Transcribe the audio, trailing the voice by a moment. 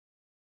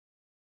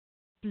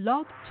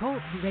Blog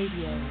Talk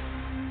Radio.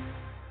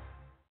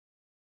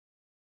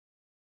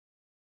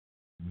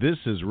 This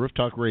is Roof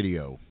Talk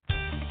Radio.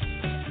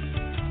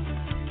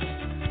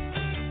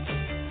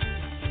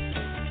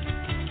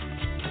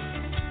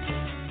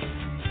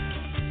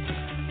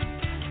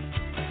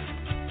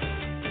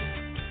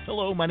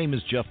 Hello, my name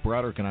is Jeff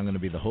Broderick, and I'm going to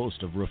be the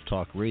host of Roof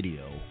Talk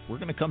Radio. We're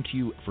going to come to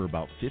you for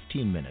about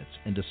 15 minutes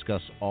and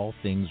discuss all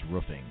things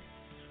roofing.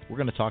 We're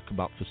going to talk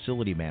about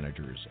facility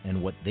managers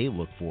and what they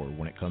look for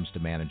when it comes to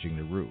managing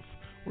the roof.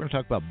 We're going to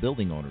talk about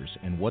building owners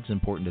and what's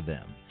important to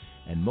them.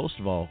 And most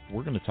of all,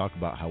 we're going to talk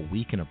about how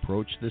we can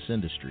approach this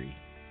industry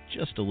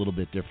just a little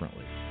bit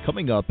differently.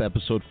 Coming up,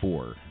 Episode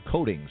 4,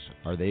 Coatings,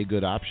 are they a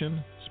good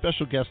option?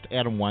 Special guest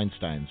Adam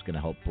Weinstein is going to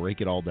help break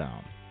it all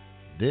down.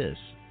 This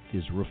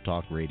is Roof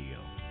Talk Radio.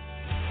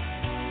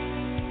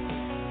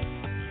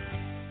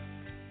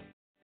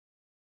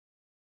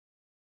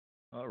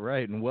 All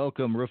right, and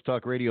welcome, Roof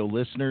Talk Radio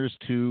listeners,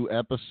 to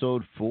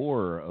Episode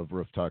 4 of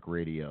Roof Talk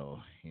Radio.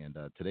 And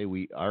today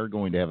we are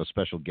going to have a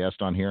special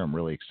guest on here. I'm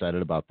really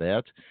excited about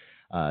that.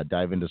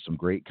 Dive into some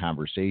great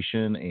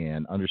conversation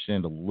and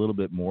understand a little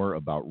bit more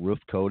about roof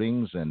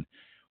coatings and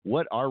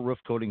what are roof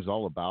coatings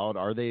all about.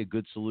 Are they a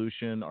good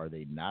solution? Are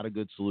they not a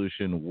good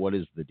solution? What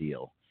is the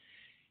deal?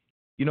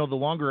 You know, the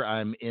longer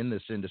I'm in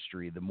this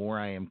industry, the more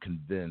I am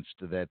convinced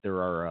that there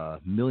are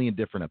a million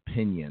different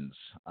opinions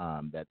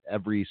that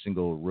every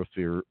single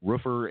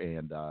roofer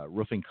and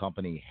roofing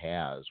company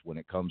has when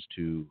it comes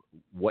to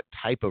what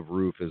type of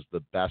roof is the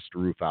best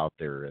roof out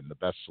there and the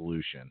best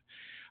solution.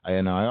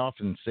 And I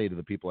often say to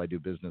the people I do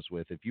business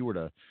with, if you were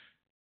to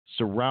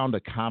surround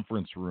a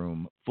conference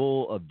room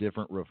full of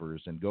different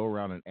roofers and go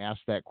around and ask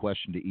that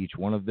question to each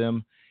one of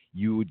them,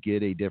 you would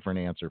get a different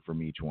answer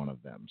from each one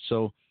of them.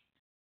 So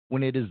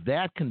when it is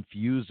that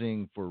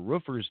confusing for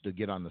roofers to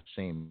get on the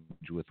same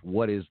page with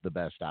what is the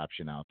best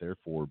option out there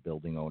for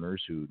building owners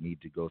who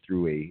need to go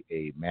through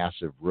a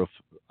massive roof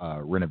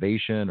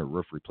renovation or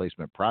roof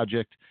replacement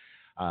project,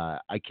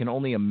 I can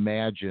only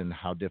imagine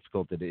how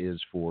difficult it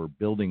is for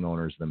building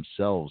owners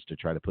themselves to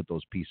try to put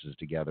those pieces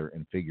together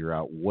and figure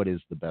out what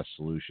is the best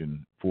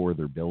solution for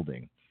their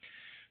building.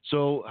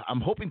 So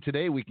I'm hoping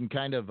today we can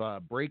kind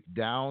of break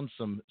down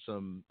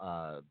some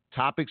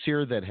topics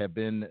here that have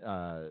been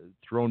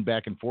thrown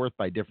back and forth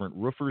by different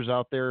roofers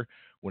out there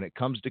when it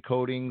comes to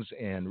coatings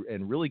and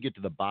really get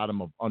to the bottom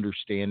of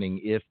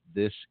understanding if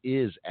this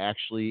is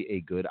actually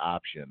a good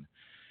option.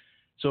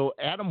 So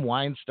Adam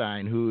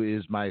Weinstein, who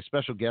is my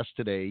special guest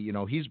today, you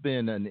know, he's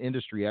been an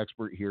industry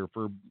expert here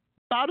for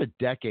about a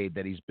decade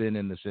that he's been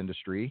in this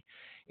industry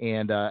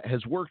and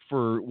has worked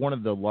for one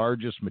of the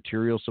largest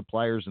material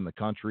suppliers in the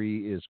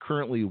country, is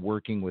currently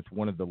working with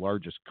one of the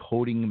largest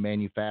coating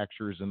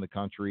manufacturers in the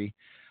country,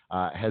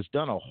 has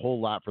done a whole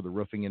lot for the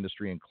roofing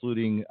industry,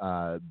 including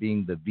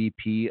being the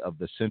VP of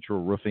the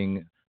Central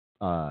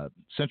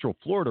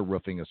Florida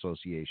Roofing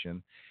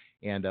Association.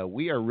 And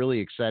we are really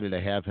excited to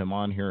have him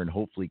on here and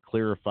hopefully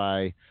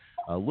clarify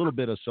a little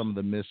bit of some of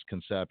the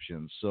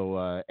misconceptions.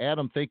 So,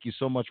 Adam, thank you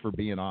so much for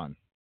being on.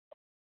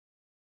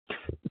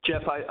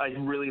 Jeff, I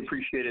really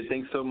appreciate it.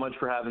 Thanks so much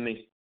for having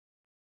me.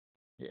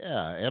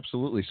 Yeah,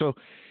 absolutely. So,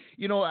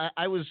 you know,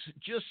 I was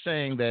just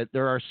saying that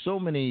there are so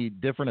many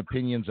different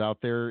opinions out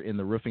there in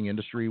the roofing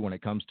industry when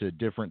it comes to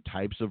different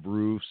types of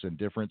roofs and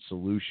different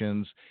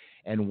solutions.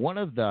 And one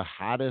of the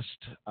hottest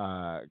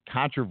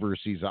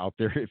controversies out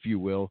there, if you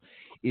will,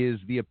 is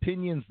the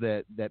opinions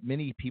that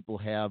many people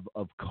have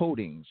of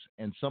coatings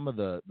and some of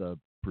the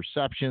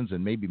perceptions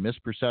and maybe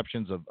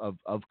misperceptions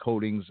of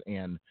coatings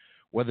and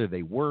whether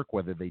they work,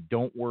 whether they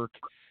don't work.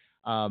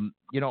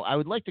 You know, I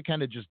would like to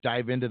kind of just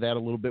dive into that a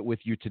little bit with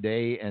you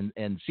today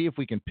and see if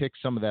we can pick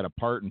some of that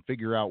apart and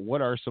figure out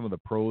what are some of the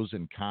pros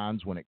and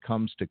cons when it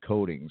comes to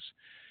coatings.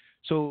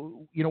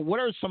 So, you know, what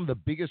are some of the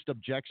biggest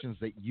objections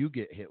that you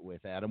get hit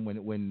with, Adam,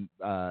 when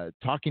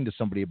talking to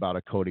somebody about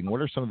a coating? What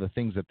are some of the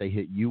things that they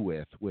hit you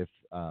with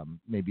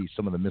maybe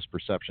some of the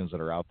misperceptions that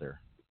are out there?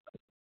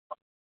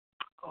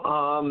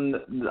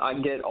 I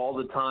get all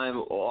the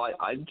time, well,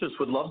 I just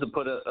would love to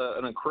put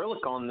an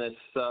acrylic on this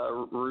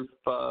roof.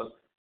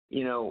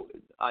 You know,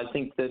 I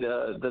think that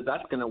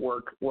that's going to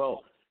work.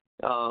 Well,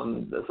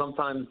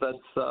 sometimes that's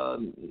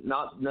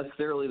not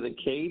necessarily the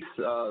case.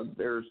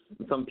 There's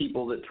some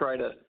people that try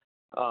to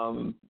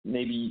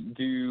maybe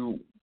do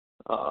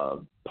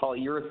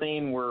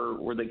polyurethane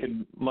where they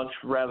could much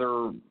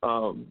rather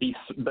be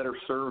better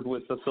served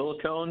with a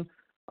silicone.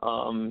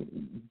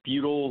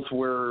 Butyls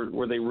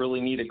where they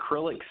really need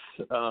acrylics.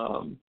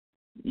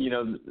 You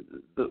know,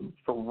 the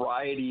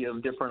variety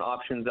of different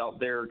options out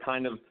there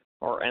kind of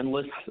are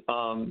endless.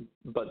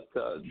 But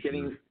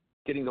getting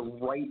the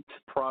right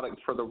product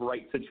for the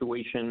right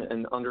situation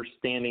and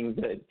understanding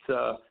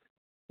that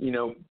you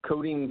know,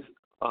 coatings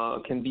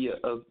can be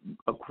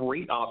a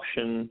great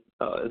option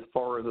as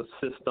far as a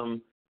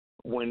system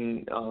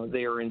when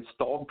they are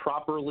installed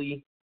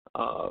properly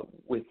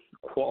with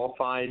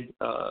qualified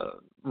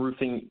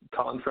roofing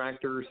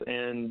contractors,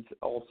 and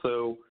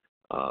also,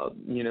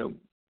 you know,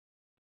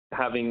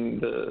 having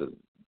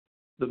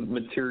the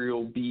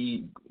material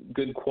be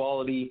good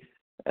quality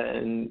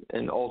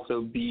and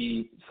also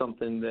be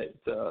something that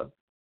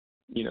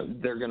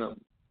they're going to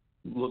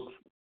look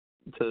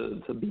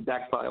to be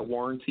backed by a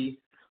warranty.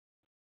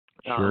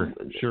 Sure.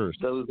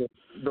 Those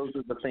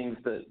are the things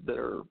that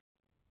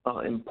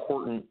are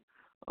important,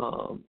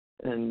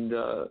 and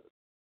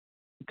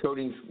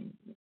coatings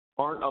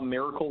aren't a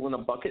miracle in a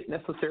bucket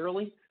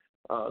necessarily.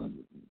 A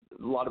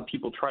lot of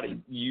people try to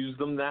use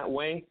them that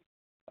way.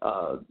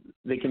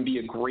 They can be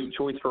a great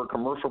choice for a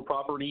commercial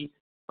property.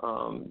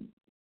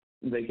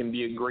 They can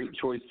be a great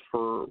choice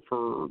for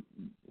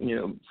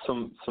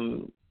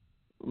some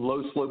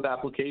low slope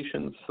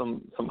applications,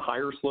 some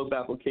higher slope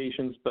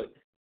applications, but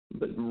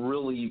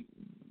really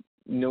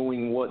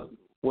knowing what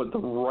the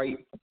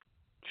right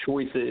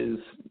choice is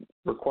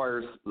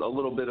requires a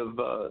little bit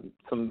of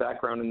some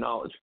background and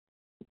knowledge.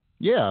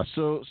 Yeah,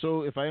 so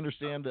if I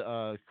understand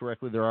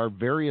correctly, there are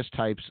various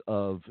types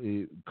of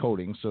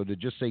coatings. So to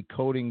just say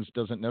coatings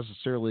doesn't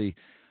necessarily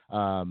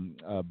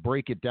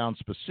break it down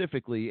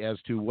specifically as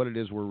to what it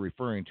is we're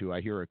referring to.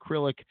 I hear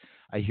acrylic,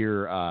 I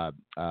hear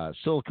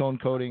silicone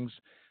coatings.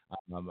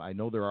 I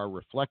know there are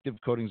reflective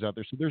coatings out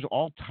there. So there's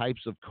all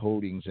types of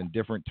coatings and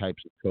different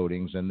types of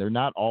coatings, and they're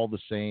not all the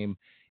same.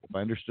 If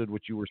I understood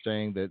what you were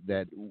saying,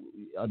 that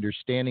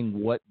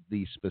understanding what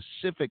the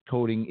specific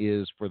coating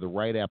is for the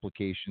right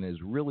application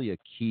is really a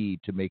key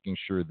to making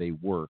sure they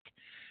work.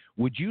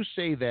 Would you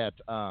say that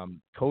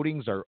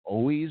coatings are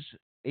always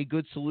a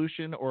good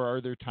solution, or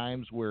are there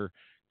times where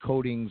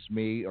coatings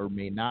may or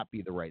may not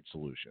be the right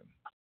solution?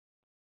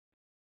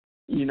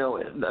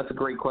 That's a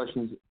great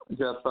question,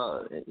 Jeff.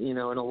 In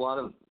a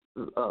lot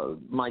of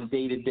my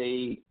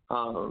day-to-day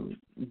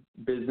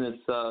business,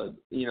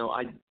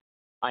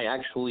 I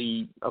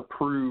actually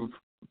approve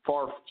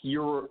far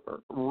fewer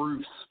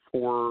roofs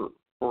for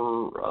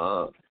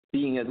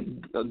being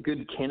a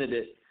good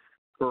candidate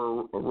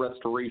for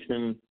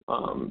restoration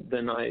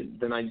than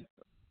I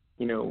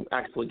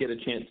actually get a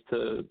chance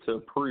to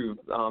approve.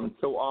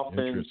 So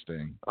often,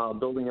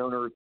 building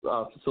owners,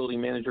 facility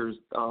managers,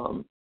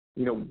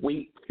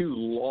 wait too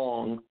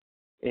long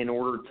in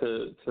order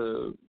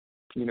to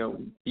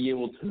be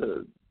able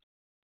to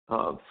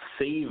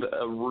save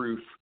a roof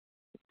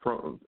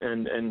from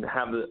and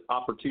have the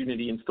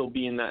opportunity and still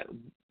be in that,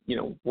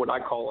 what I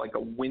call like a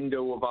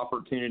window of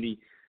opportunity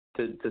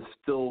to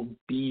still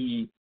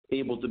be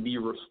able to be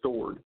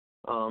restored.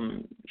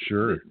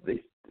 Sure.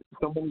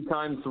 So many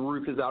times the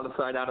roof is out of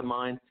sight, out of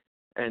mind,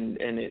 and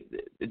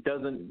it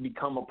doesn't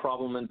become a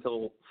problem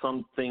until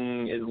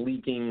something is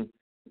leaking.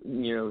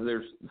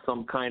 There's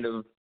some kind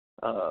of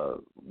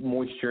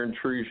moisture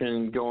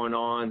intrusion going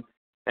on,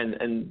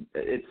 and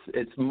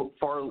it's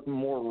far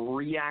more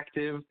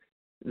reactive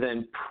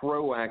than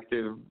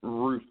proactive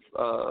roof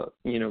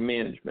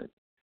management.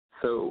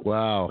 So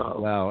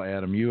wow,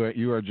 Adam,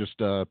 you are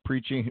just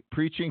preaching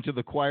to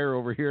the choir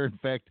over here. In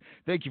fact,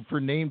 thank you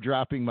for name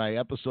dropping my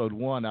episode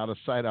 1, Out of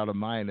Sight, Out of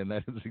Mind, and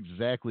that is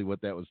exactly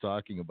what that was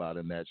talking about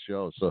in that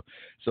show.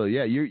 So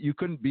yeah, you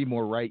couldn't be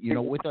more right.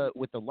 With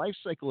the life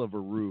cycle of a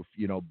roof,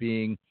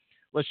 being,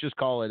 let's just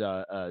call it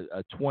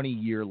a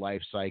 20-year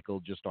life cycle,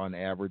 just on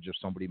average, if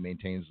somebody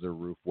maintains their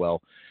roof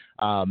well.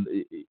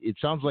 It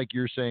sounds like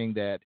you're saying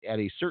that at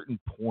a certain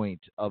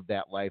point of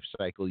that life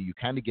cycle, you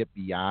kind of get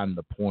beyond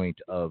the point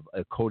of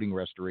a coating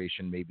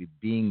restoration maybe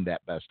being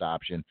that best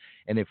option.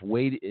 And if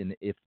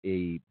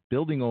a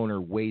building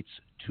owner waits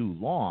too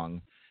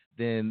long,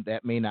 then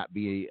that may not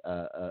be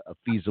a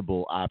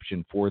feasible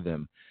option for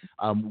them.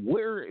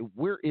 Where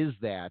is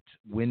that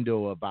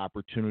window of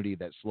opportunity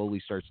that slowly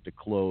starts to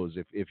close?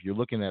 If you're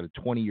looking at a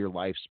 20-year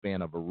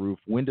lifespan of a roof,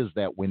 when does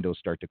that window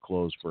start to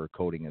close for a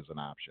coating as an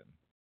option?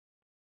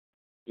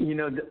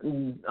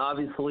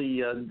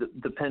 Obviously,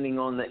 depending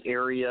on the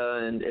area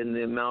and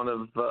the amount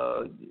of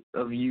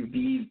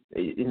UV,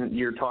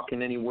 you're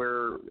talking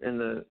anywhere in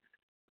the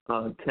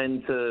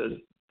 10 to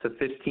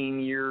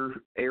 15-year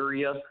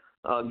area.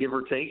 Give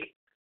or take.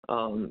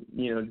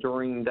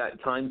 During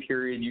that time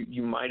period,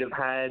 you might have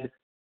had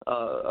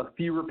a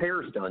few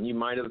repairs done. You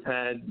might have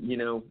had,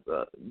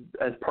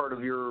 as part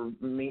of your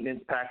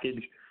maintenance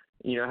package,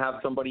 have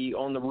somebody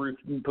on the roof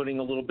putting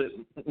a little bit,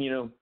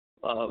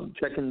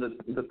 checking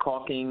the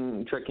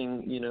caulking,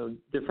 checking,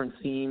 different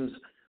seams,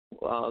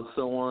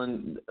 so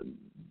on.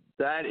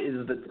 That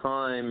is the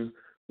time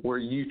where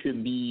you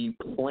should be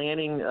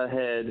planning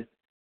ahead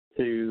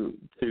to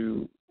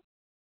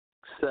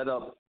set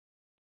up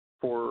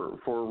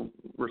for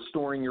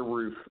restoring your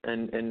roof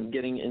and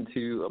getting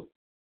into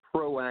a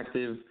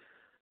proactive,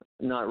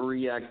 not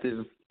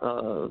reactive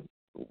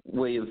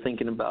way of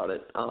thinking about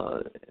it.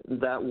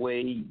 That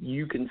way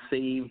you can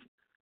save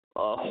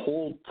a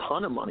whole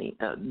ton of money.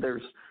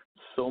 There's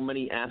so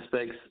many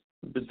aspects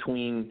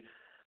between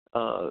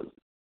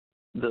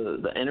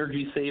the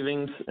energy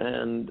savings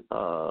and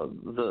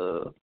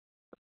the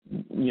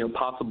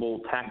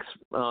possible tax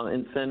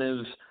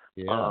incentives.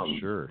 Yeah,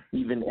 sure.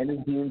 Even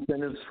energy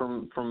incentives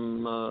from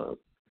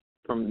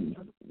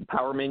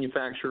power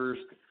manufacturers.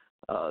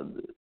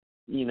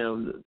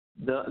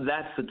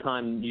 that's the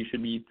time you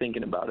should be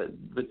thinking about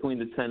it, between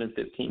the 10 and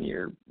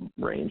 15-year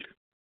range.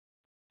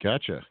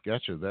 Gotcha.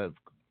 That's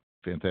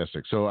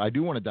fantastic. So I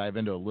do want to dive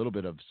into a little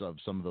bit of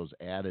some of those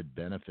added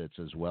benefits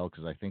as well,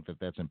 because I think that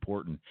that's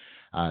important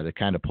to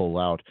kind of pull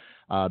out.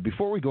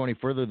 Before we go any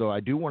further, though, I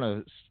do want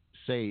to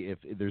say if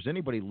there's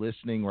anybody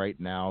listening right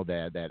now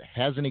that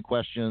has any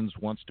questions,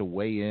 wants to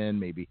weigh in,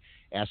 maybe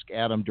ask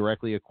Adam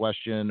directly a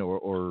question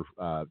or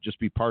just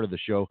be part of the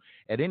show,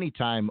 at any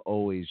time,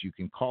 always, you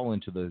can call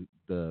into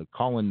the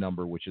call-in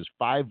number, which is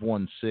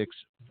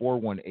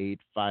 516-418-5936.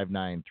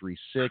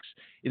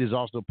 It is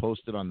also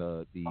posted on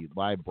the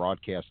live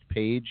broadcast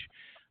page.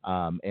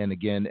 And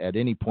again, at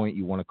any point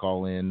you want to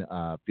call in,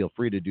 feel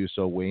free to do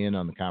so, weigh in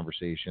on the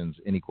conversations,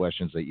 any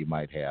questions that you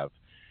might have.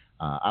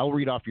 I'll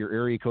read off your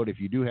area code if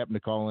you do happen to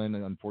call in.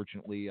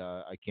 Unfortunately,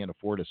 I can't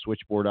afford a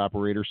switchboard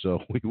operator,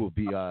 so we will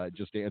be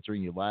just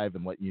answering you live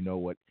and letting you know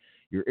what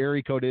your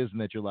area code is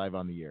and that you're live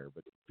on the air.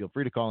 But feel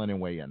free to call in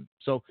and weigh in.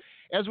 So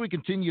as we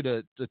continue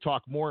to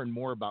talk more and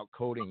more about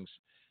coatings,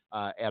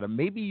 Adam,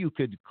 maybe you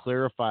could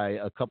clarify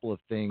a couple of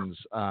things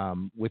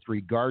with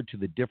regard to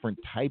the different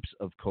types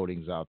of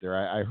coatings out there.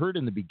 I heard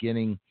in the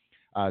beginning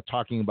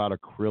talking about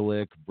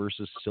acrylic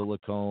versus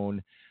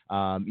silicone,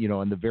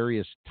 and the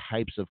various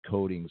types of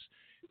coatings.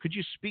 Could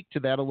you speak to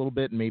that a little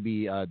bit and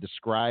maybe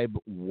describe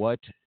what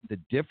the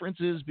difference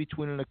is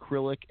between an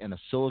acrylic and a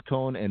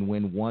silicone and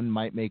when one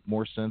might make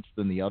more sense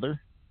than the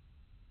other?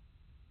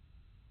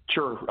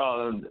 Sure.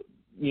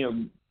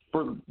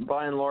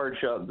 By and large,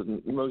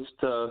 the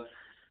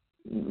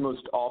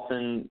most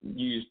often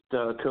used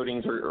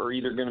coatings are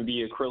either going to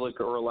be acrylic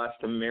or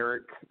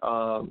elastomeric.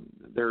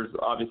 There's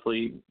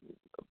obviously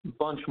a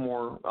bunch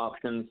more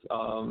options,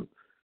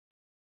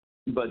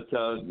 but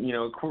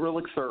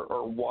acrylics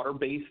are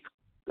water-based,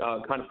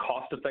 kind of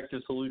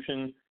cost-effective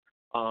solution.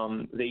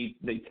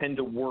 They tend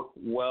to work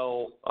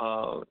well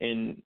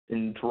in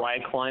dry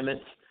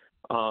climates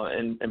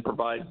and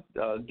provide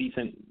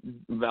decent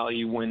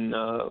value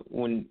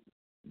when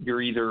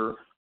you're either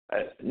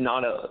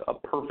not a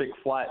perfect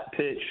flat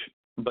pitch,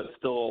 but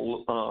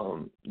still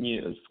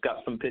it's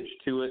got some pitch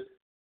to it.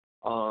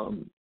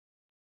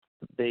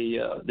 They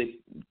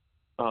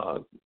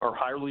are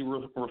highly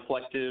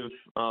reflective,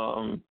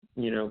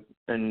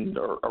 and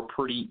are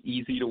pretty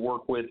easy to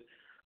work with.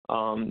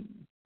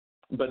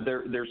 But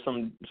there's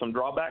some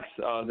drawbacks.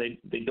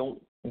 They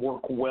don't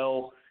work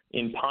well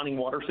in ponding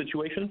water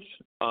situations.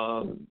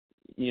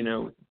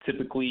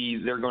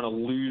 Typically they're going to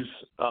lose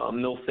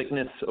mill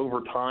thickness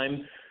over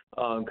time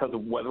because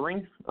of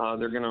weathering.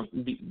 They're going to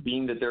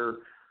being that they're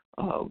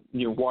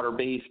water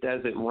based.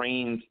 As it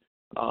rains,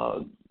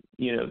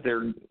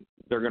 they're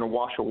going to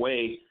wash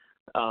away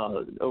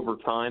over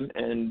time,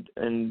 and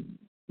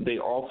they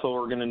also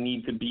are going to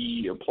need to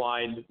be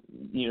applied,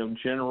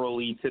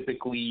 generally,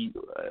 typically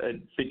at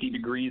 50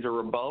 degrees or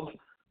above,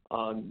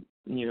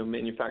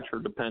 manufacturer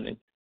depending.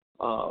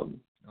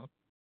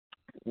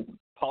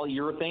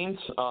 Polyurethanes,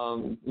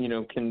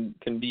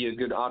 can be a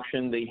good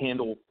option. They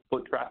handle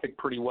foot traffic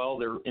pretty well.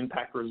 They're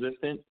impact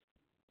resistant.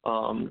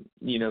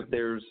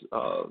 There's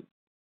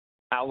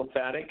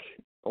aliphatic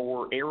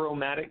or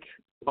aromatic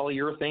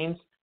polyurethanes.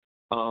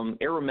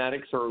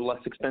 Aromatics are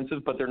less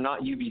expensive, but they're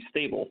not UV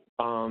stable,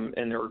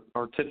 and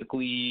are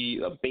typically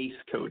a base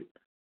coat.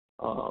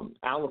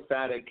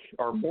 Aliphatic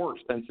are more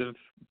expensive,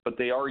 but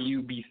they are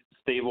UV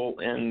stable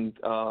and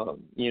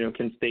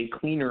can stay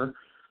cleaner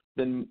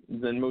than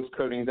most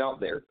coatings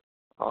out there.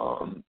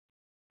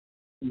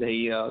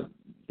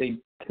 They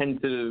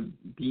tend to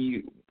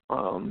be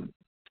a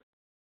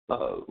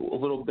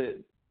little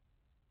bit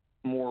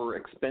more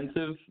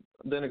expensive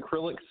than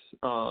acrylics,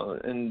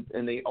 and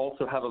they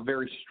also have a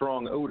very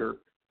strong odor,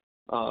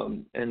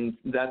 and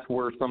that's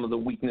where some of the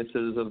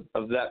weaknesses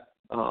of that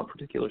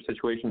particular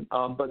situation.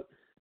 But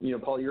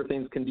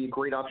polyurethanes can be a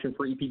great option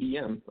for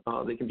EPDM.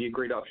 They can be a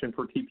great option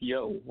for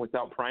TPO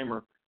without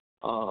primer.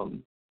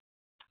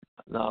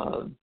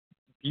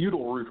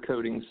 Butyl roof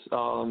coatings,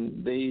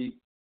 they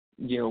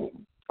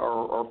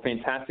are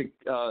fantastic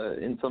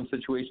in some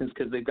situations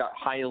because they've got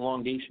high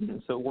elongation,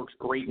 and so it works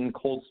great in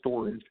cold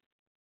storage.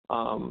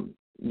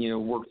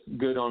 Works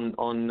good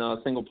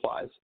on single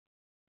plies.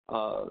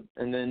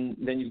 And then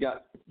you've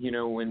got,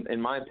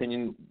 in my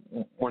opinion,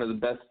 one of the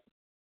best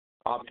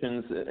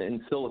options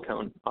in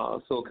silicone.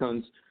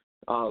 Silicones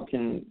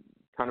can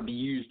kind of be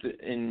used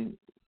in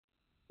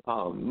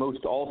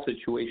most all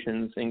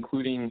situations,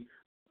 including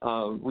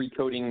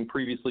recoating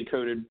previously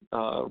coated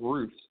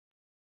roofs.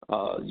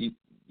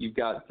 You've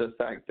got the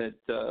fact that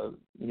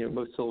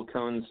most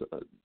silicones,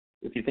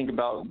 if you think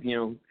about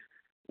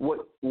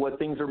what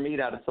things are made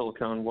out of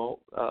silicone, well,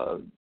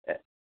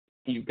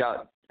 you've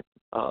got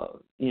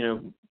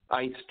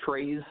ice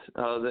trays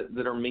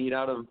that are made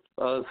out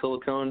of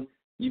silicone.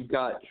 You've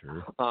got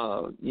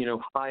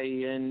high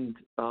end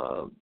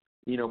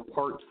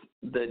parts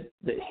that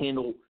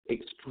handle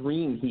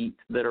extreme heat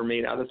that are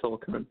made out of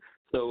silicone.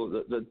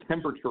 So the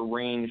temperature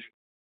range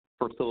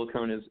for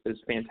silicone is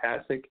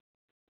fantastic.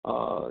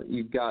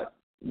 You've got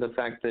the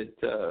fact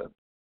that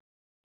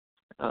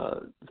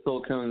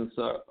silicones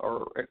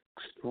are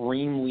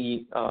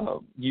extremely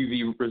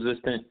UV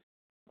resistant,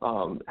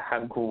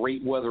 have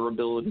great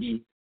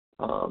weatherability,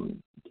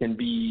 can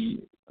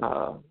be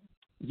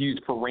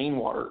used for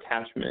rainwater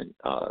catchment.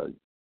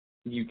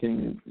 You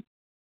can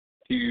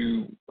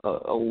do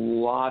a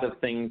lot of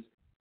things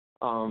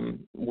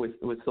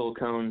with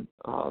silicone.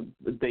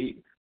 They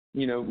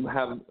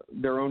have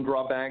their own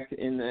drawback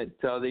in that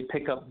they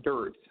pick up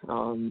dirt.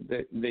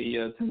 They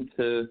tend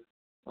to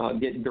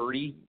get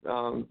dirty.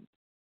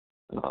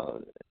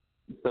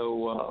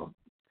 So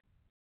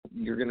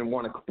you're going to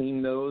want to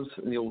clean those.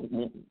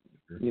 You'll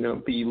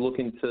be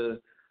looking to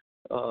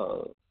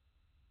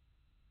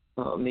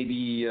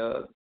maybe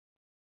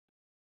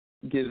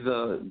give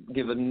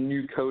a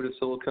new coat of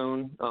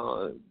silicone,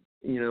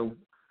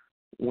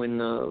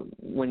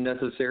 when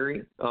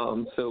necessary.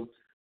 So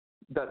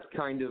that's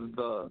kind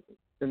of,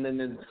 and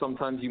then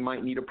sometimes you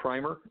might need a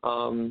primer,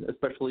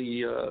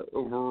 especially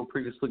over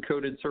previously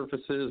coated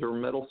surfaces or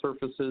metal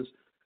surfaces.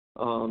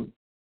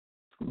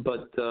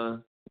 But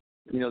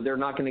they're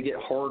not going to get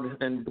hard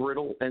and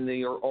brittle, and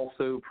they are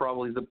also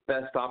probably the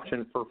best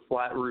option for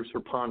flat roofs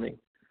or ponding.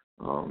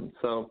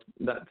 So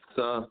that's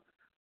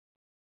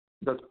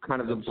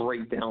kind of the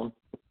breakdown.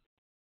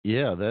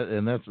 Yeah,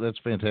 that's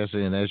fantastic.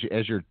 And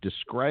as you're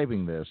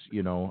describing this,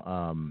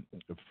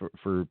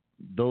 for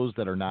those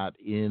that are not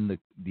in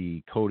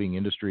the coating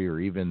industry, or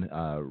even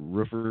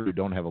roofers who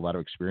don't have a lot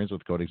of experience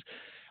with coatings,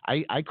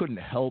 I couldn't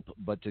help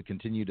but to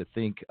continue to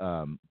think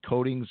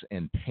coatings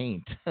and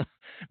paint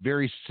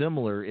very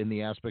similar in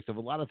the aspect of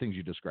a lot of things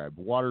you described,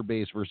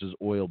 water-based versus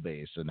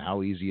oil-based, and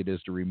how easy it is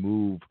to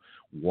remove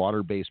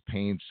water-based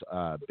paints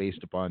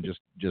based upon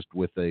just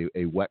with a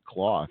wet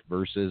cloth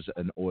versus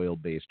an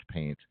oil-based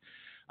paint.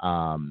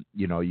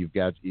 You've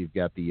got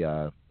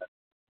the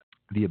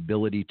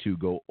ability to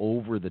go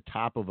over the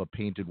top of a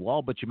painted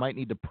wall, but you might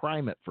need to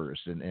prime it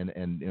first, and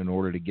in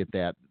order to get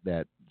that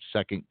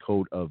second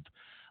coat of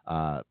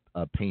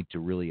paint to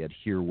really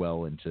adhere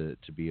well and to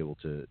be able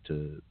to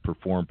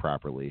perform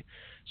properly.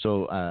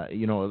 So,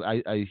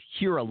 I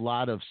hear a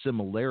lot of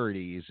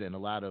similarities and a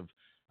lot of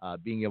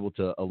being able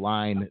to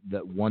align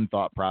that one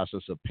thought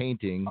process of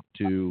painting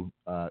to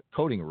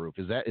coating a roof.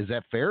 Is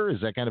that fair? Is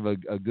that kind of a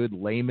good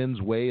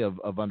layman's way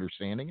of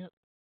understanding it?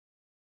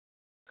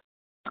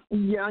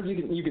 Yeah,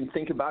 you can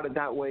think about it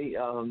that way,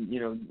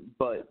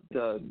 but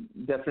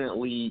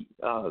definitely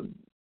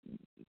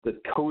the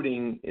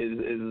coating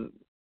is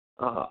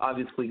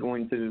obviously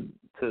going to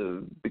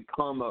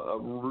become a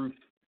roof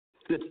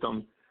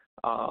system.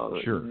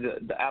 Sure.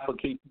 The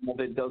application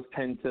of it does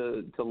tend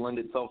to lend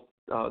itself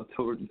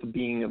to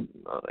being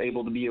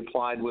able to be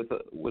applied with a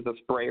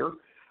sprayer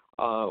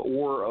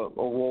or a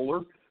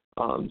roller.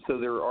 So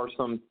there are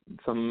some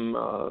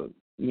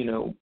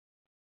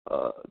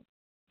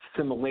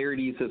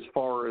similarities as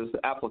far as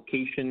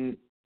application.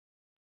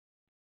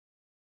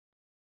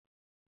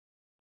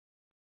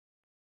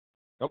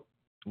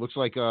 Looks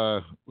like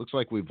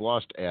we've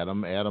lost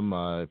Adam. Adam,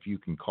 if you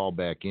can call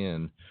back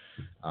in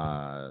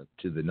to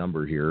the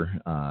number here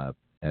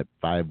at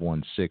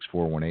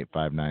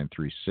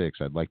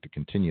 516-418-5936. I'd like to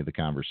continue the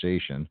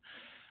conversation.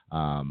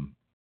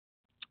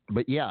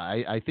 But yeah,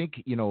 I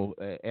think,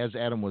 as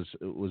Adam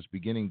was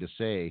beginning to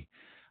say,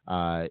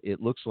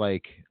 it looks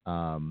like,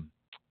 when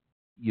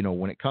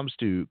it comes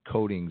to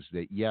coatings,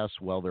 that yes,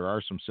 while there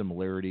are some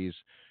similarities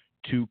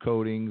to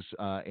coatings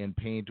and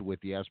paint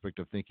with the aspect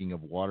of thinking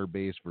of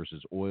water-based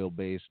versus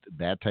oil-based,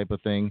 that type of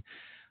thing,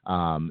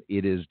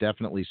 it is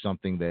definitely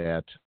something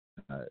that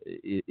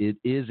it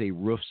is a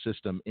roof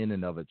system in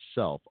and of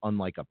itself.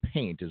 Unlike a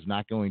paint, is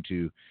not going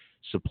to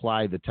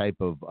supply the type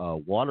of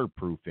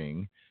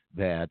waterproofing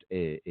that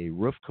a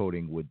roof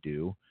coating would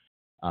do.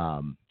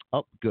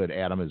 Good.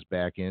 Adam is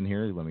back in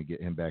here. Let me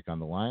get him back on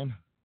the line.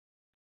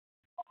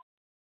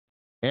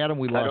 Adam,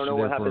 we lost you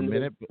there for a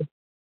minute.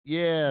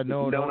 Yeah,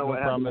 no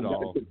problem at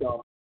all.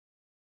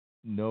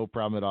 No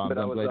problem at all.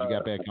 I'm glad you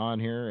got back on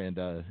here, and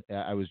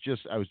I was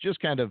just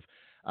kind of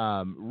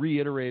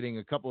reiterating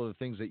a couple of the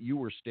things that you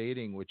were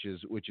stating, which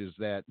is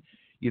that,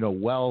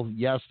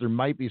 yes, there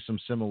might be some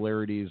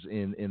similarities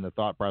in the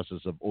thought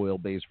process of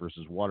oil-based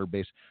versus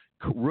water-based.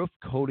 Roof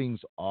coatings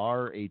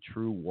are a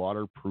true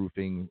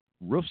waterproofing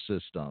roof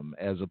system,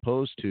 as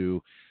opposed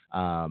to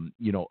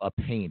a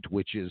paint,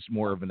 which is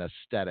more of an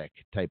aesthetic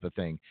type of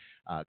thing.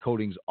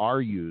 Coatings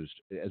are used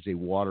as a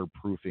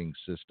waterproofing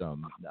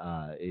system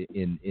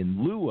in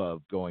lieu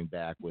of going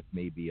back with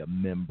maybe a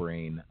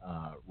membrane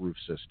roof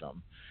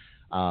system.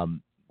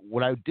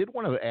 What I did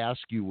want to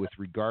ask you with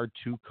regard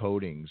to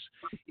coatings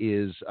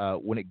is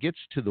when it gets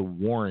to the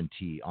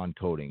warranty on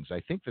coatings,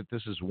 I think that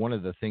this is one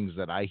of the things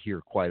that I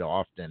hear quite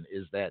often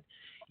is that,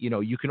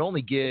 you can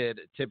only get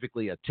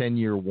typically a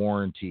 10-year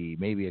warranty,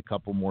 maybe a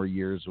couple more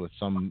years with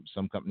some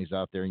companies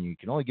out there, and you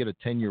can only get a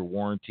 10-year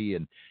warranty.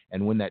 And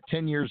when that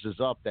 10 years is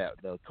up,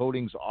 that the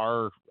coatings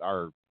are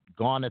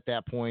gone at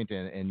that point,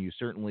 and you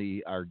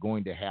certainly are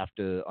going to have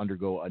to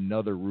undergo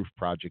another roof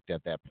project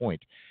at that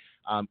point.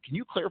 Can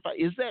you clarify?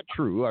 Is that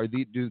true?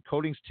 Do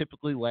coatings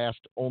typically last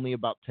only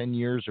about 10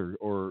 years,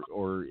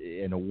 or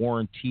in a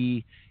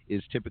warranty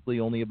is typically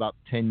only about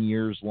 10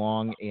 years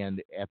long,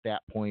 and at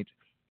that point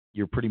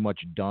you're pretty much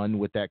done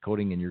with that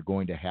coating and you're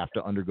going to have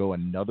to undergo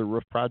another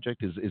roof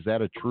project? Is that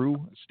a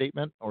true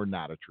statement or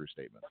not a true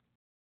statement?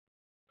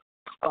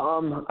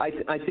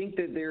 I think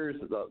that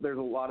there's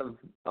a lot of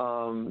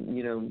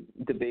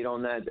debate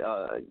on that.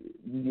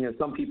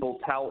 Some people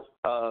tout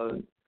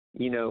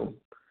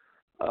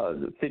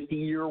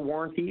 50-year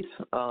warranties.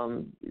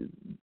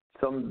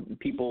 Some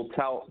people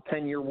tout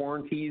 10-year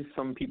warranties.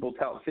 Some people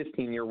tout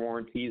 15-year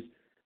warranties.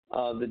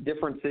 The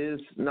difference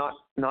is not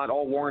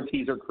all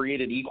warranties are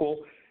created equal.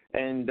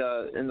 And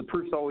the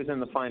proof's always in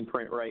the fine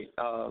print, right?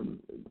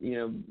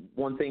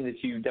 One thing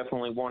that you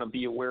definitely want to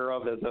be aware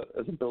of as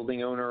a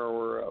building owner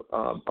or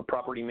a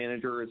property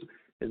manager is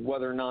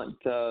whether or not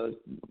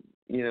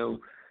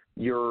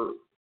your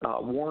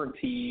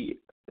warranty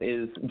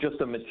is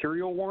just a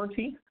material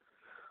warranty.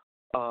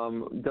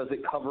 Does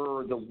it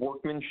cover the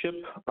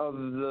workmanship of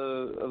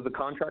the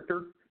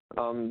contractor?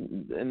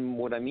 And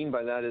what I mean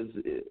by that is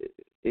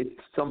if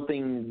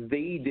something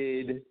they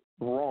did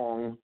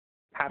wrong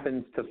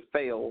happens to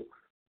fail,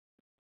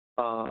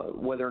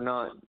 whether or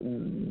not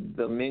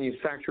the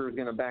manufacturer is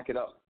going to back it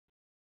up.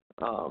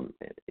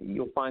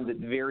 You'll find that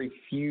very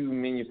few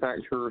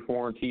manufacturers'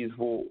 warranties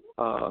will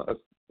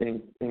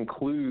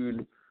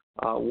include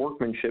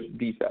workmanship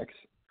defects.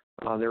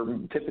 They're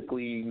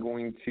typically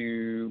going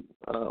to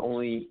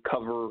only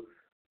cover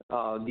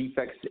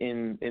defects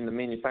in the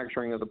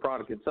manufacturing of the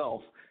product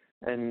itself,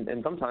 and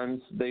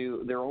sometimes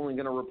they're only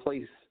going to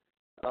replace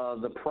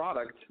the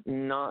product,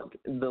 not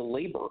the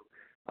labor.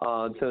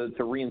 To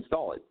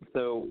reinstall it.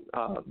 So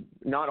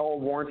not all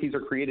warranties are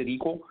created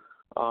equal.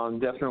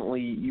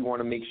 Definitely you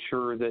want to make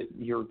sure that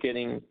you're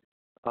getting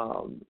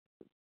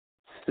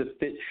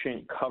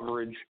sufficient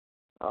coverage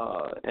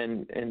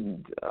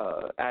and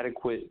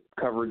adequate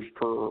coverage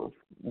for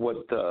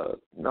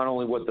not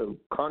only what the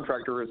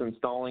contractor is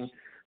installing,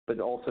 but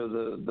also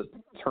the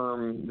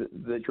term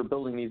that your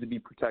building needs to be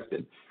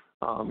protected.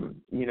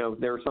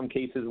 There are some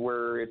cases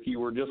where if you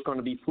were just going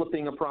to be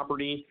flipping a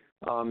property,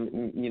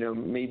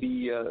 maybe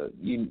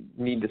you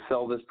need to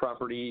sell this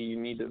property, you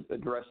need to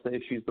address the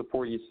issues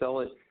before you sell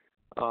it.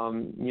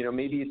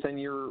 Maybe a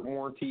 10-year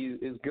warranty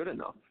is good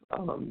enough.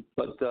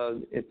 But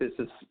if this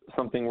is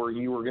something where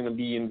you are going to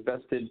be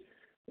invested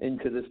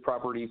into this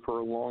property for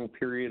a long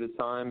period of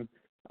time,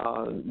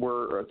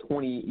 where a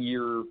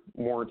 20-year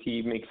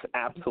warranty makes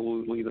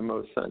absolutely the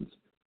most sense.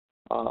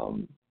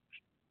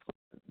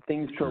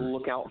 Things to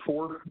look out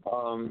for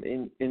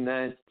in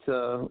that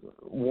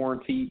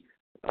warranty.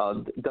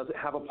 Does it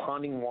have a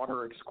ponding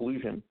water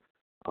exclusion?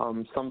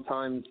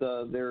 Sometimes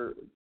there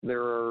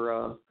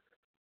are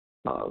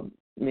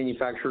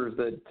manufacturers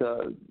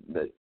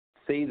that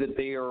say that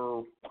they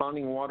are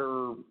ponding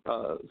water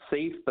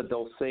safe, but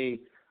they'll say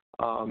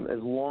as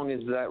long as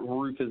that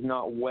roof is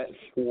not wet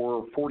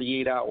for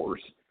 48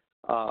 hours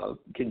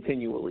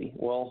continually.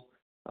 Well,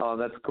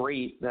 that's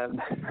great. That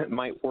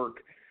might work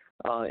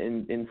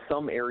in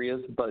some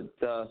areas, but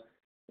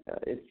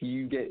if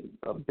you get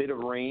a bit of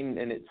rain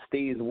and it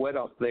stays wet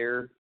up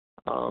there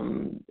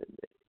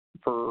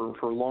for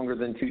longer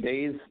than 2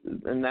 days,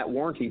 then that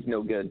warranty's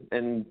no good.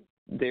 And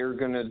they're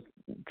going to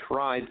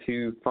try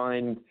to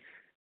find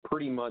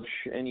pretty much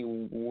any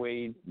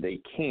way they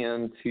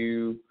can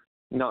to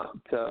not,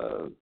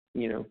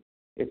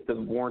 if the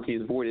warranty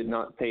is voided,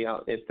 not pay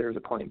out if there's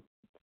a claim.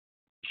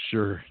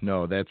 Sure.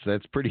 No,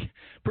 that's pretty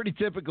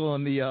typical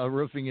in the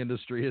roofing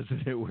industry,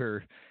 isn't it?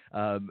 Where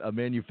a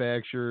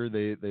manufacturer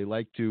they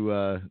like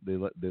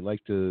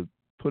to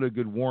put a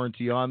good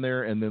warranty on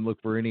there and then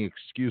look for any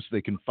excuse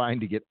they can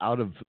find to get out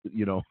of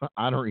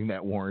honoring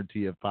that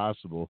warranty if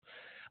possible.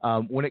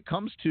 When it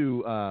comes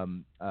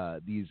to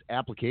these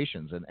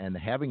applications and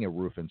having a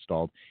roof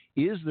installed,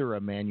 is there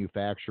a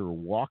manufacturer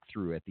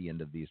walkthrough at the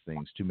end of these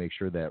things to make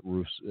sure that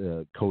roofs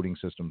coating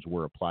systems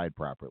were applied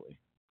properly?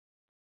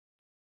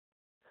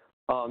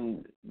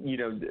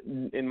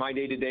 In my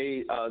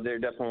day-to-day, there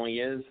definitely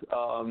is.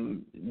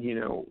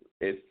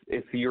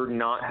 If you're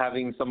not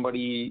having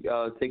somebody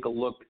take a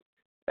look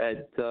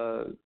at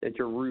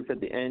your roof at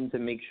the end to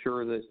make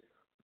sure that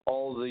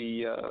all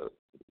the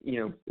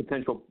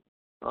potential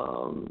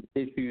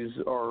issues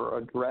are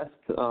addressed,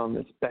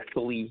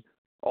 especially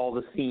all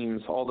the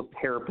seams, all the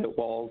parapet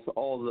walls,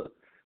 all the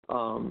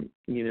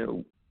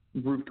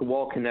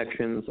roof-to-wall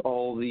connections,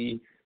 all the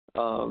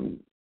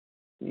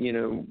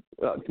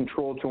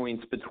control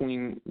joints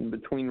between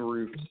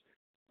roofs.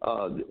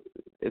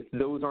 If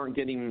those aren't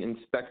getting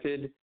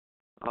inspected,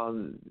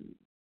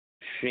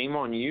 shame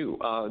on you.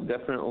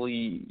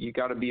 Definitely, you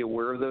got to be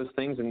aware of those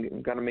things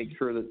and got to make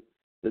sure that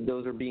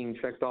those are being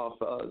checked off.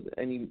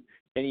 Any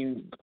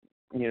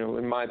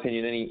in my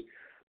opinion, any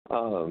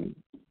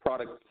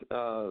product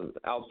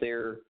out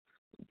there,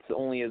 it's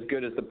only as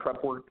good as the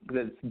prep work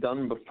that's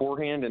done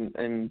beforehand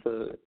and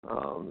the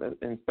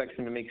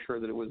inspection to make sure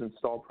that it was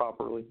installed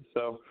properly.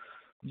 So,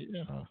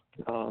 yeah,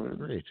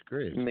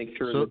 great. Make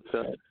sure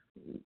that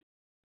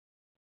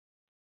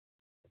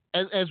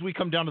as we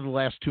come down to the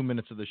last 2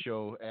 minutes of the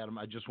show, Adam,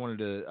 I just wanted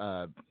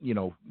to,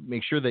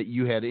 make sure that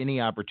you had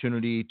any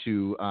opportunity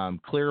to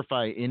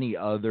clarify any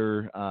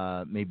other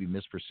maybe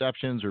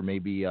misperceptions, or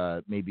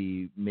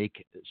maybe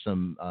make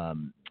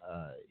some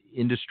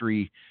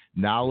industry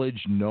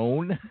knowledge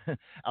known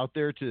out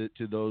there to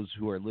those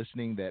who are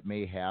listening that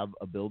may have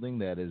a building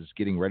that is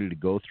getting ready to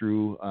go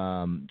through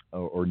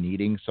or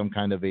needing some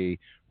kind of a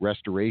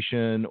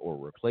restoration or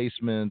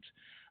replacement.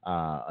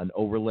 An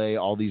overlay,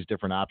 all these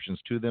different options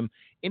to them.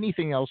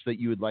 Anything else that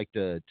you would like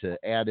to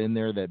add in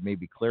there that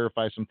maybe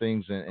clarify some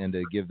things and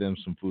to give them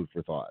some food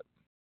for thought?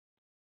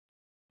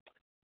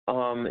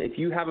 If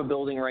you have a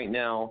building right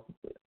now,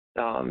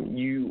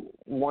 you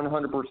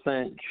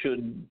 100%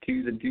 should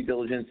do the due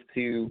diligence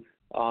to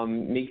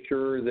make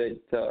sure that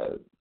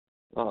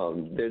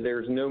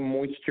there's no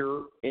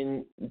moisture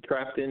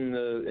trapped in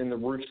the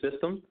roof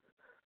system.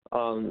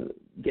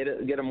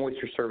 Get a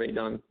moisture survey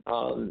done.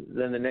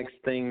 Then the next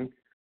thing,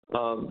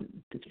 to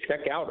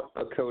check out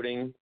a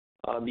coating,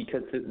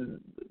 because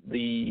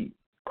the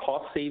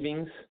cost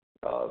savings,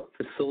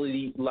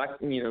 facility not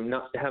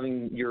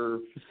having your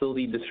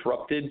facility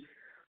disrupted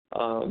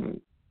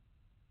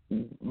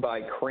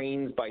by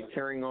cranes, by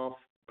tearing off,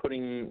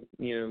 putting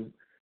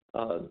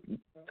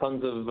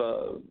tons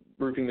of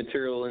roofing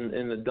material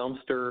in the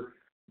dumpster,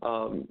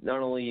 not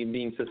only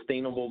being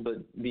sustainable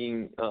but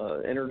being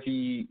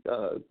energy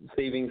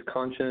savings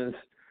conscious,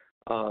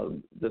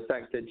 the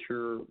fact that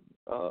you're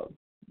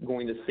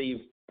going to save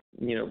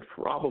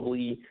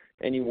probably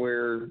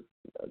anywhere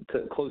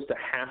to close to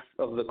half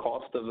of the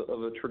cost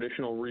of a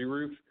traditional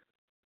re-roof.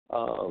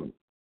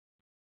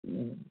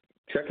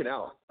 Check it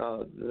out.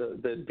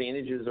 The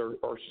advantages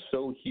are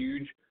so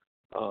huge.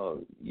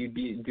 You'd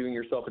be doing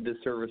yourself a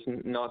disservice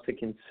not to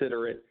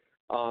consider it.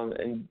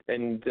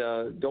 And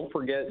don't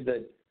forget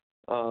that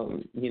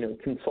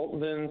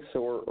consultants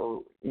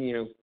or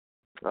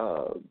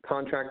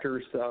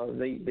contractors,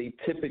 they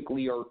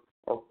typically are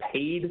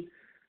paid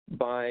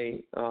by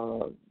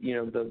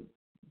the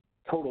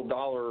total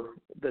dollar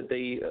that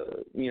they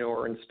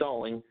are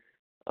installing.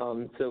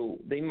 So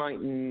they might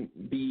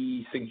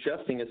be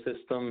suggesting a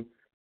system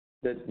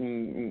that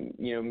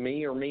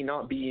may or may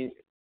not be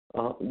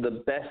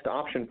the best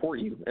option for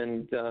you,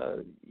 and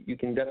you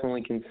can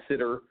definitely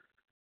consider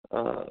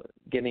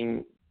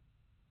getting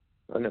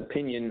an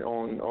opinion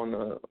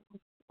on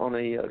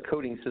a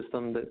coating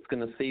system that's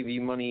going to save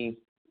you money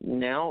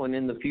now and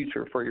in the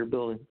future for your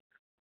building.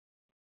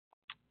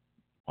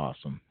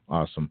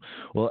 Awesome.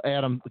 Well,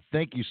 Adam,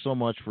 thank you so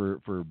much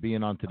for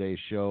being on today's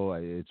show.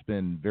 It's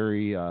been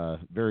very,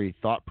 very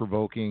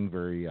thought-provoking,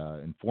 very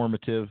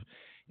informative,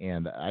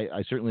 and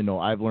I certainly know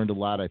I've learned a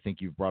lot. I think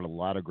you've brought a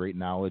lot of great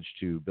knowledge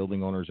to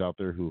building owners out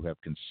there who have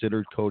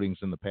considered coatings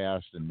in the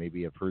past and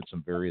maybe have heard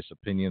some various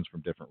opinions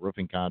from different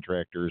roofing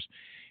contractors,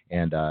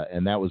 and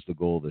that was the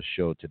goal of the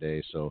show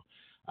today. So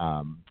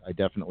I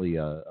definitely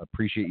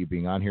appreciate you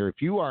being on here.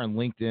 If you are on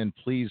LinkedIn,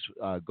 please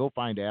go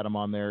find Adam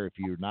on there. If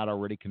you're not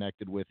already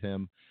connected with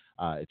him,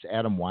 it's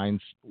Adam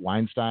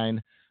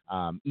Weinstein,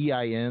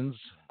 EINs.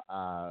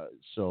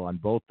 So on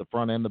both the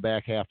front and the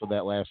back half of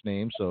that last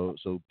name. So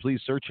please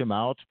search him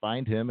out,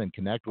 find him, and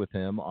connect with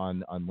him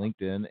on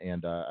LinkedIn.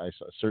 And I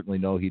certainly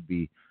know he'd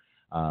be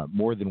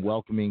more than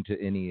welcoming to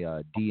any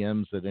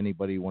DMs that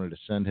anybody wanted to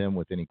send him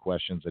with any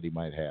questions that you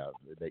might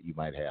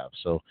have.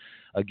 So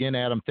again,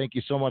 Adam, thank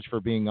you so much for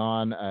being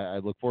on. I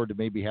look forward to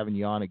maybe having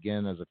you on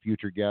again as a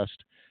future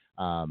guest.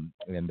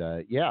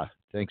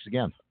 Thanks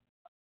again.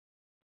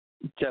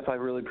 Jeff, I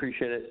really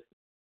appreciate it.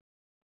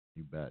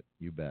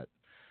 You bet.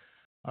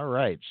 All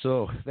right.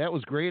 So that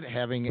was great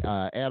having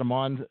Adam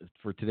on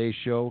for today's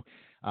show.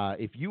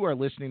 If you are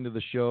listening to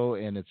the show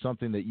and it's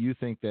something that you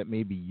think that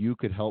maybe you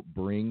could help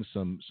bring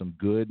some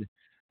good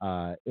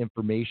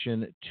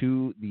information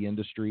to the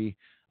industry,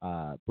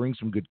 bring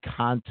some good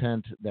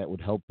content that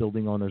would help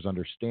building owners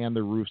understand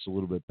their roofs a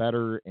little bit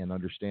better and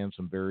understand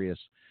some various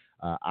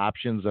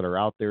options that are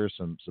out there,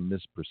 some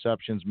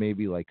misperceptions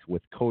maybe like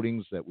with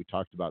coatings that we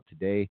talked about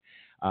today.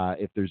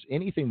 If there's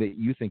anything that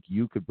you think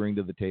you could bring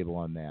to the table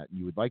on that,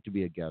 you would like to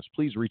be a guest,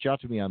 please reach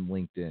out to me on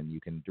LinkedIn. You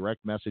can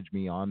direct message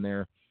me on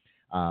there.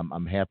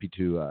 I'm happy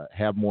to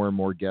have more and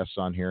more guests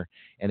on here.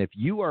 And if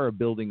you are a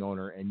building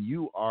owner and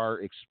you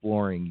are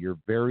exploring your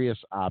various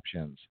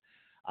options,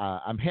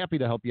 I'm happy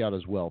to help you out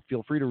as well.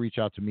 Feel free to reach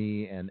out to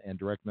me and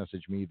direct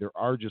message me. There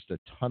are just a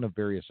ton of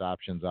various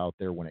options out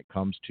there when it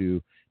comes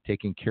to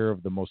taking care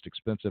of the most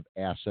expensive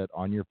asset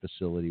on your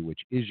facility, which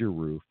is your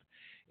roof.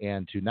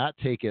 And to not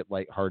take it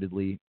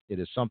lightheartedly, it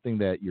is something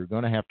that you're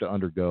going to have to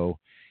undergo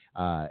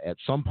at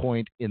some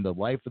point in the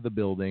life of the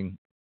building.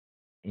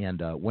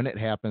 And when it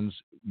happens,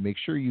 make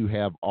sure you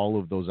have all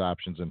of those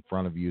options in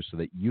front of you so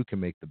that you can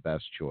make the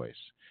best choice.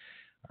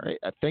 All right.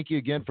 Thank you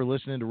again for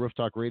listening to Roof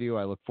Talk Radio.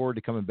 I look forward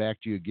to coming back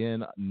to you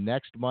again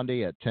next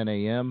Monday at 10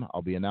 a.m.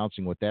 I'll be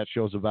announcing what that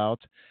show's about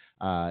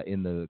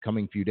in the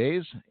coming few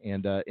days.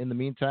 And in the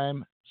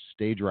meantime,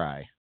 stay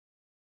dry.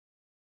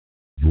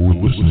 You're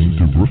listening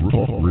to Roof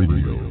Talk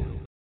Radio.